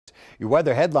Your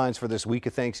weather headlines for this week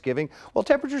of Thanksgiving. Well,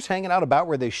 temperatures hanging out about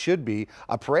where they should be.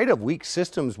 A parade of weak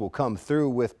systems will come through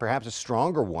with perhaps a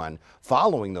stronger one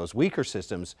following those weaker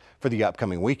systems for the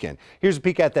upcoming weekend. Here's a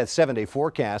peek at that 7-day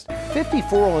forecast.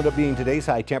 54 will end up being today's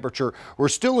high temperature. We're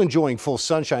still enjoying full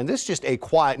sunshine. This is just a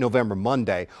quiet November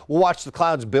Monday. We'll watch the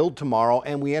clouds build tomorrow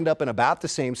and we end up in about the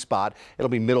same spot. It'll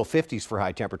be middle 50s for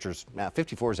high temperatures. Now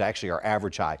 54 is actually our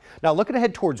average high. Now looking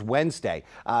ahead towards Wednesday,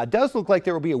 it does look like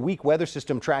there will be a weak weather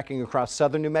system tracking across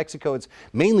southern New Mexico. It's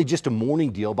mainly just a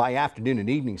morning deal. By afternoon and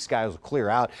evening, skies will clear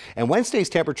out. And Wednesday's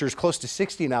temperatures close to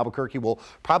 60 in Albuquerque will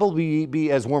probably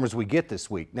be as warm as we get this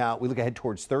week. Now we look ahead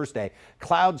towards Thursday.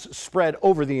 Clouds spread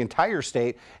over the entire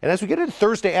state. And as we get into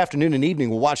Thursday afternoon and evening,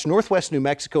 we'll watch northwest New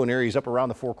Mexico and areas up around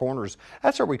the Four Corners.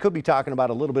 That's where we could be talking about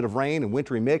a little bit of rain and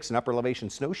wintry mix and upper elevation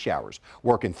snow showers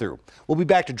working through. We'll be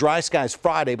back to dry skies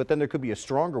Friday, but then there could be a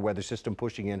stronger weather system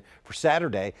pushing in for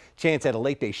Saturday. Chance at a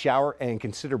late day shower and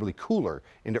considerably cooler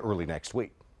into early next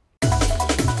week.